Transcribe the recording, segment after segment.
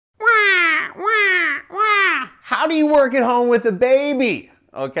How do you work at home with a baby?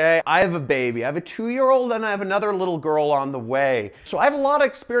 Okay, I have a baby. I have a 2-year-old and I have another little girl on the way. So I have a lot of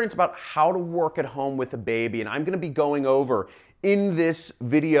experience about how to work at home with a baby, and I'm gonna be going over in this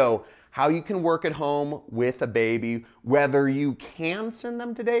video how you can work at home with a baby, whether you can send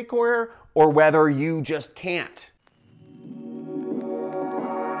them to daycare or whether you just can't.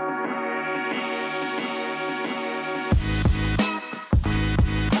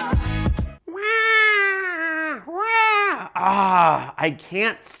 I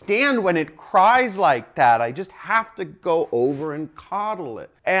can't stand when it cries like that. I just have to go over and coddle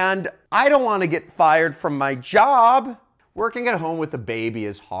it. And I don't want to get fired from my job. Working at home with a baby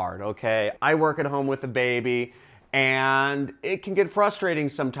is hard, okay? I work at home with a baby and it can get frustrating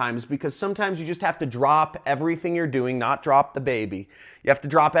sometimes because sometimes you just have to drop everything you're doing, not drop the baby. You have to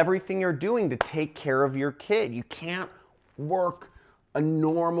drop everything you're doing to take care of your kid. You can't work a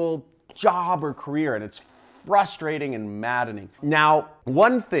normal job or career, and it's frustrating and maddening. Now,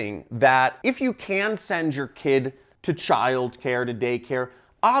 one thing that if you can send your kid to childcare, to daycare,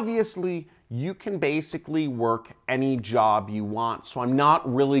 obviously you can basically work any job you want. So I'm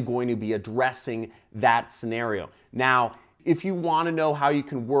not really going to be addressing that scenario. Now, if you want to know how you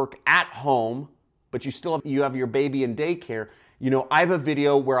can work at home, but you have your baby in daycare, I have a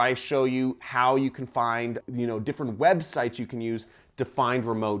video where I show you how you can find, different websites you can use to find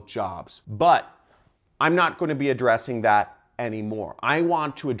remote jobs. But I'm not going to be addressing that anymore. I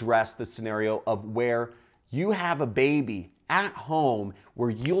want to address the scenario of where you have a baby at home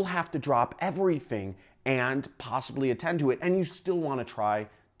where you'll have to drop everything and possibly attend to it, and you still want to try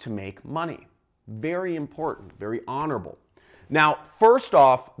to make money. Very important, very honorable. Now, first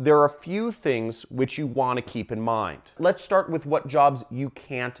off, there are a few things which you want to keep in mind. Let's start with what jobs you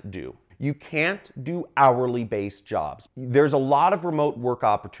can't do. You can't do hourly based jobs. There's a lot of remote work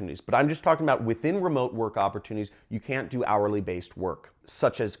opportunities, but I'm just talking about within remote work opportunities, you can't do hourly based work,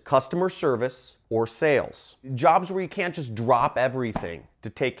 such as customer service or sales. Jobs where you can't just drop everything to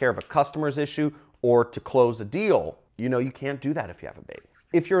take care of a customer's issue or to close a deal. You can't do that if you have a baby.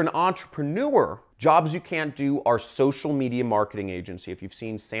 If you're an entrepreneur, jobs you can't do are social media marketing agency. If you've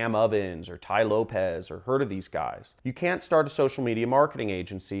seen Sam Ovens or Ty Lopez or heard of these guys, you can't start a social media marketing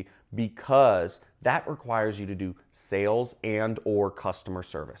agency because that requires you to do sales and or customer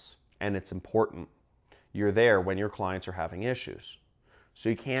service. And it's important. You're there when your clients are having issues. So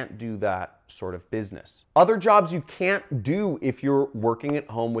you can't do that sort of business. Other jobs you can't do if you're working at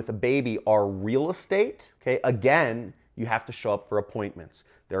home with a baby are real estate. Okay, again, you have to show up for appointments.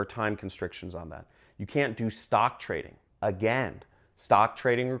 There are time constrictions on that. You can't do stock trading. Again, stock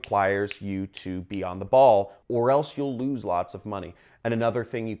trading requires you to be on the ball or else you'll lose lots of money. And another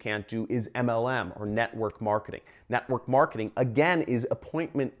thing you can't do is MLM or network marketing. Network marketing, again, is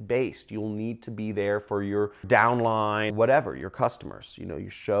appointment-based. You'll need to be there for your downline, whatever, your customers, your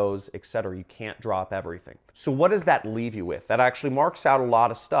shows, etc. You can't drop everything. So what does that leave you with? That actually marks out a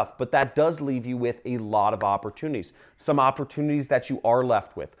lot of stuff, but that does leave you with a lot of opportunities. Some opportunities that you are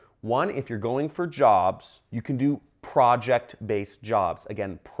left with. One, if you're going for jobs, you can do project-based jobs.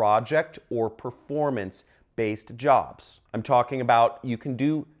 Again, project or performance-based jobs. I'm talking about you can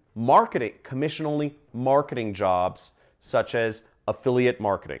do marketing, commission-only marketing jobs such as affiliate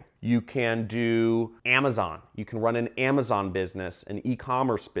marketing. You can do Amazon. You can run an Amazon business, an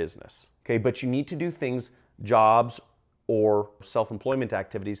e-commerce business. Okay, but you need to do things, jobs or self-employment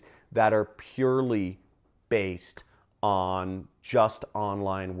activities that are purely based on just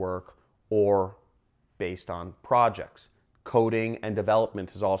online work or based on projects. Coding and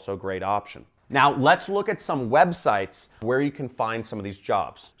development is also a great option. Now, let's look at some websites where you can find some of these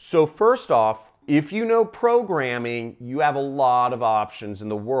jobs. So first off, if you know programming, you have a lot of options in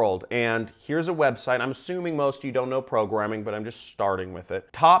the world. And here's a website. I'm assuming most of you don't know programming, but I'm just starting with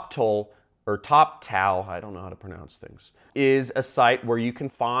it. TopTal, or TopTal, I don't know how to pronounce things, is a site where you can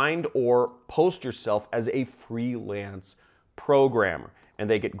find or post yourself as a freelance programmer. And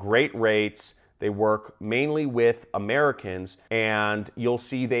they get great rates. They work mainly with Americans, and you'll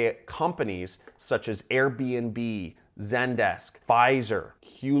see companies such as Airbnb, Zendesk, Pfizer,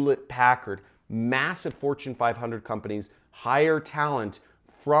 Hewlett-Packard, massive Fortune 500 companies hire talent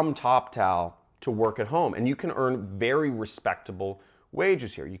from TopTal to work at home. And you can earn very respectable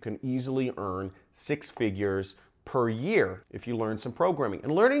wages here. You can easily earn 6 figures per year if you learn some programming.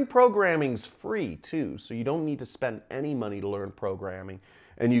 And learning programming's free too, so you don't need to spend any money to learn programming.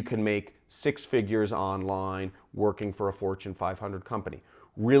 And you can make 6 figures online working for a Fortune 500 company.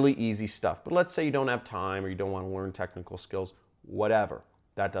 Really easy stuff. But let's say you don't have time or you don't want to learn technical skills, whatever.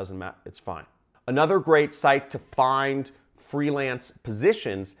 That doesn't matter. It's fine. Another great site to find freelance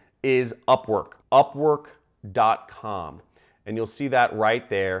positions is Upwork. Upwork toddlers.com. And you'll see that right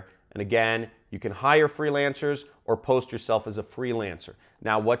there. And again, you can hire freelancers or post yourself as a freelancer.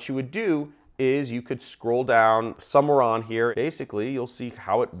 Now, what you would do is you could scroll down somewhere on here. Basically, you'll see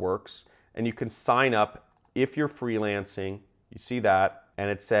how it works, and you can sign up if you're freelancing. You see that, and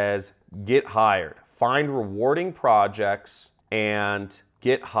it says get hired. Find rewarding projects and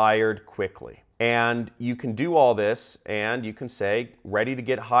get hired quickly. And you can do all this, and you can say, ready to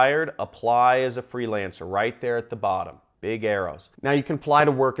get hired, apply as a freelancer right there at the bottom. Big arrows. Now you can apply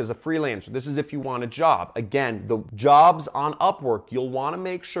to work as a freelancer. This is if you want a job. Again, the jobs on Upwork, you'll want to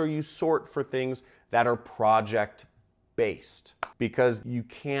make sure you sort for things that are project-based, because you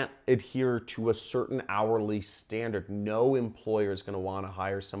can't adhere to a certain hourly standard. No employer is going to want to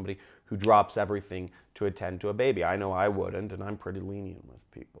hire somebody who drops everything to attend to a baby. I know I wouldn't, and I'm pretty lenient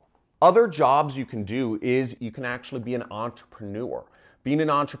with people. Other jobs you can do is you can actually be an entrepreneur. Being an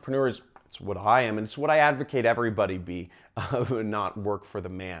entrepreneur is it's what I am, and it's what I advocate everybody be, not work for the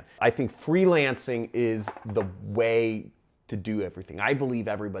man. I think freelancing is the way to do everything. I believe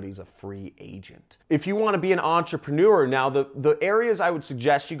everybody's a free agent. If you want to be an entrepreneur, now the areas I would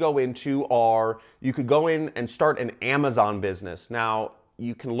suggest you go into are, you could go in and start an Amazon business. Now,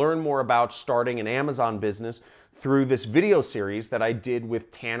 you can learn more about starting an Amazon business through this video series that I did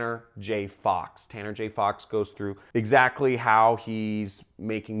with Tanner J. Fox. Tanner J. Fox goes through exactly how he's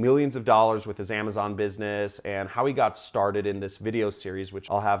making millions of dollars with his Amazon business and how he got started in this video series, which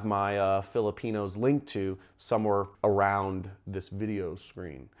I'll have my Filipinos link to somewhere around this video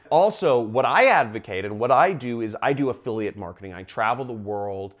screen. Also, what I advocate and what I do is I do affiliate marketing. I travel the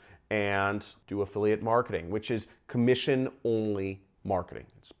world and do affiliate marketing, which is commission-only marketing.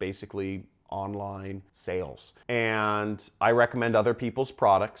 It's basically online sales. And I recommend other people's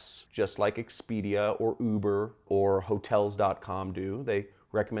products, just like Expedia or Uber or hotels.com do. They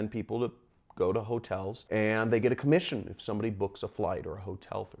recommend people to go to hotels and they get a commission if somebody books a flight or a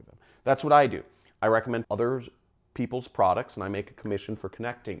hotel through them. That's what I do. I recommend other people's products and I make a commission for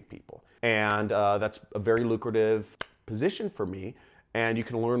connecting people. And that's a very lucrative position for me. And you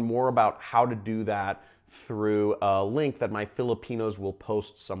can learn more about how to do that through a link that my Filipinos will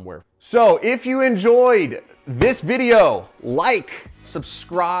post somewhere. So if you enjoyed this video, like,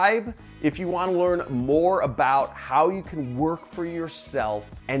 subscribe if you want to learn more about how you can work for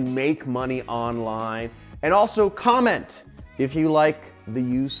yourself and make money online. And also comment if you like the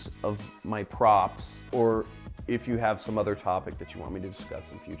use of my props or if you have some other topic that you want me to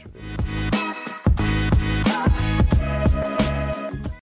discuss in future videos.